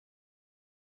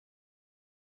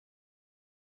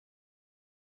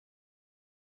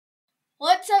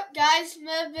What's up, guys?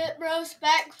 MetaBitBros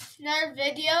back with another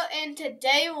video, and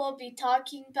today we'll be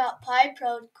talking about Pi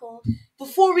Protocol.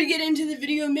 Before we get into the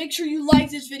video, make sure you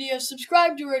like this video,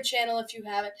 subscribe to our channel if you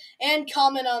haven't, and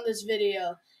comment on this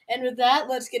video. And with that,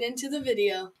 let's get into the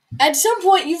video. At some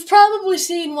point, you've probably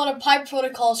seen one of Pi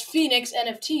Protocol's Phoenix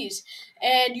NFTs,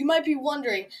 and you might be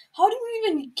wondering, how do we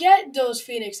even get those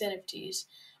Phoenix NFTs?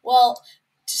 Well,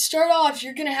 to start off,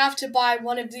 you're going to have to buy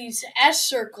one of these S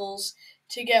circles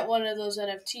to get one of those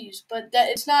NFTs, but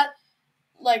it's not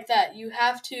like that. You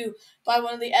have to buy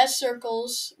one of the S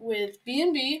circles with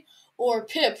BNB or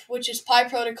PIP, which is Pi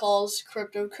Protocol's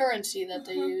cryptocurrency that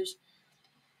they use.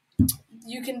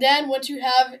 You can then, once you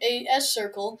have a S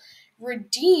circle,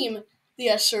 redeem the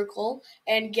S circle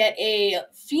and get a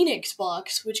Phoenix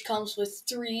box, which comes with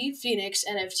 3 Phoenix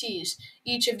NFTs,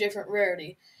 each of different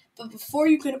rarity. But before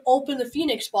you can open the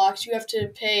Phoenix box, you have to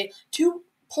pay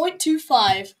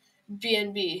 2.25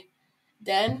 BNB.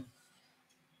 Then,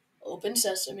 open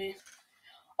Sesame.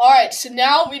 Alright, so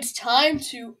now it's time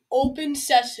to open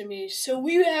Sesame. So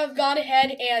we have gone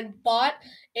ahead and bought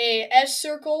a S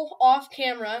circle off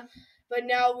camera, but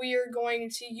now we are going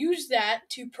to use that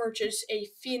to purchase a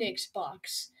Phoenix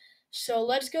box. So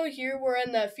let's go here. We're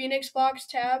in the Phoenix box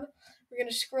tab. We're going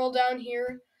to scroll down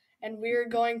here, and we're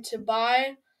going to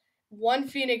buy one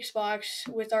Phoenix box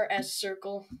with our S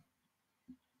circle.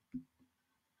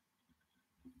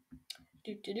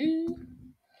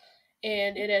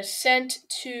 And it is sent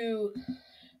to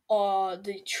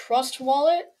the Trust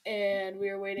wallet, and we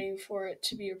are waiting for it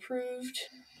to be approved.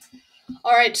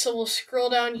 Alright, so we'll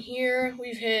scroll down here.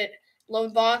 We've hit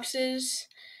load boxes,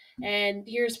 and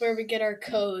here's where we get our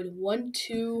code,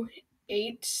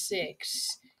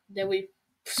 1286. Then we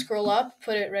scroll up,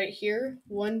 put it right here,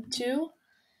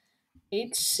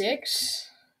 1286.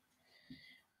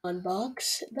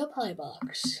 Unbox the Pi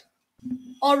box.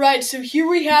 Alright, so here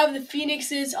we have the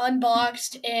Phoenixes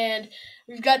unboxed, and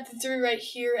we've got the 3 right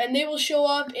here, and they will show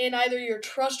up in either your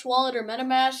Trust wallet or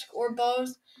MetaMask, or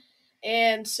both.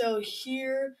 And so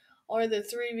here are the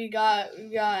 3 we got.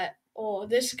 Oh,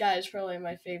 this guy is probably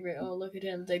my favorite. Oh, look at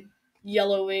him, the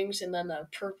yellow wings and then the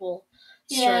purple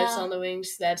stripes on the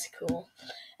wings. That's cool.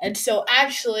 And so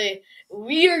actually,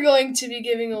 we are going to be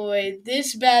giving away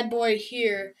this bad boy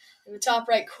here in the top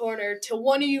right corner to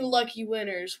one of you lucky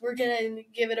winners. We're going to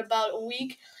give it about a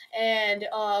week, and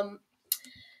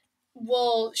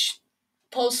we'll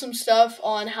post some stuff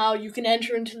on how you can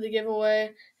enter into the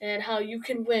giveaway and how you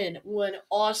can win one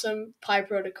awesome Pi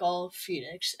Protocol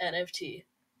Phoenix NFT.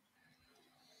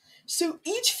 So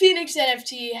each Phoenix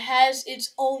NFT has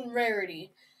its own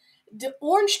rarity. The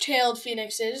orange-tailed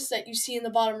phoenixes that you see in the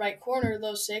bottom right corner,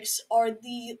 those 6, are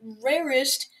the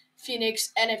rarest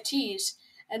Phoenix NFTs.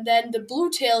 And then the blue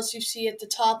tails you see at the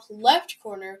top left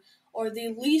corner are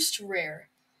the least rare.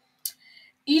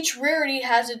 Each rarity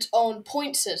has its own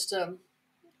point system.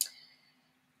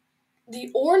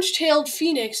 The orange-tailed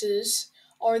phoenixes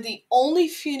are the only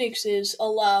phoenixes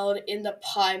allowed in the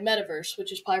Pi Metaverse,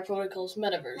 which is Pi Protocol's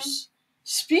Metaverse.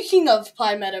 Speaking of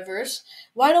Pi Metaverse,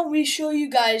 why don't we show you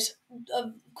guys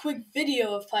a quick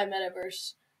video of Pi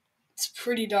Metaverse? It's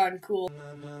pretty darn cool.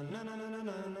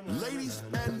 Ladies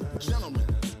and gentlemen,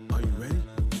 are you ready?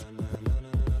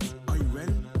 Are you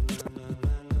ready?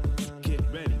 Get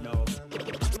ready, dog. Get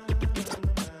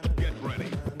ready. Get ready.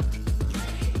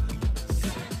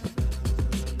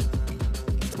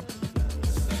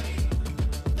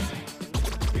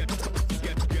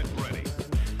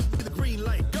 The green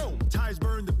light, go. Tires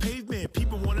burn the pavement.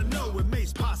 People want to know where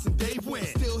Mace, Poss, and Dave went.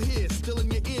 Still here, still in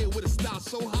your ear with a style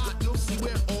so hot, you'll see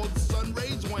where all the sun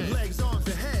rays went. Legs, arms,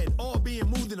 and head, all being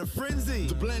moved in a frenzy.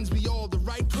 The blends be all the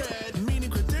right cred, meaning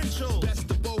credentials.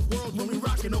 Best of both worlds when we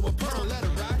rockin' over pearl. Let it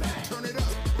ride, turn it up,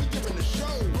 we giving the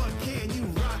show. But can you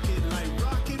rock it like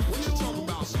rocket fuel? What you talking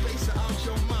about, space out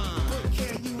your mind? But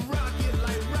can you rock it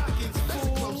like rockets,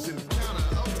 fool? That's a close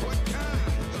encounter of what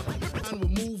kind? And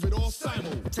we'll move it all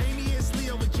simultaneously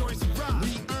over joints and rock.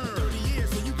 We earn 30 years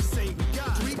so you can say we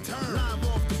got 3 turns. Live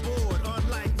off the board,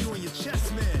 unlike you and your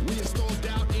chess men. We installed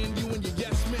doubt in you and your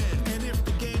yes men. And if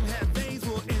the game had veins,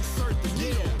 we'll insert the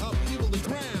needle up evil the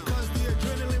ground. Cause the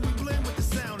adrenaline we blend with the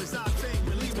sound is our thing.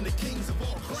 We're leaving the kings of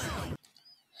all crown.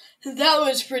 That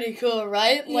was pretty cool,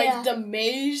 right? Yeah. Like the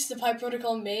maze, the Pi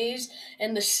Protocol maze,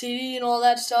 and the city and all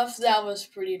that stuff, that was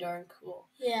pretty darn cool.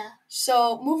 Yeah.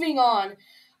 So, moving on,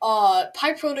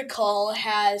 Pi Protocol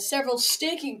has several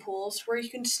staking pools where you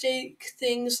can stake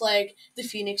things like the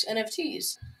Phoenix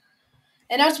NFTs.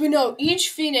 And as we know, each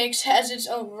Phoenix has its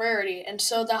own rarity, and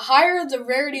so the higher the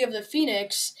rarity of the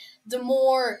Phoenix, the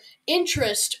more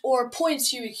interest or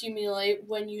points you accumulate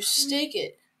when you stake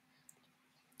it.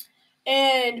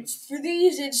 And for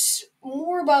these, it's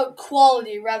more about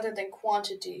quality rather than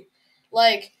quantity.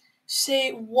 Like,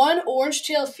 say, one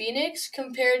orange-tailed phoenix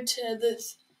compared to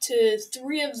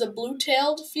 3 of the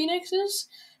blue-tailed phoenixes,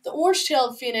 the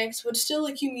orange-tailed phoenix would still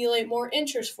accumulate more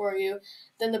interest for you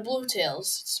than the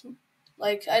blue-tails. It's,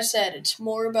 like I said, it's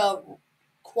more about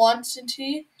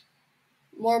quantity,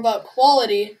 more about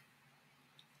quality,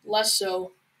 less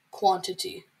so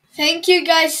quantity. Thank you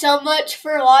guys so much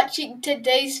for watching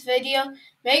today's video.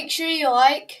 Make sure you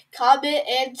like, comment,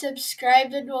 and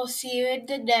subscribe, and we'll see you in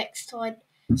the next one.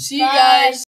 See you Bye.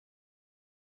 guys.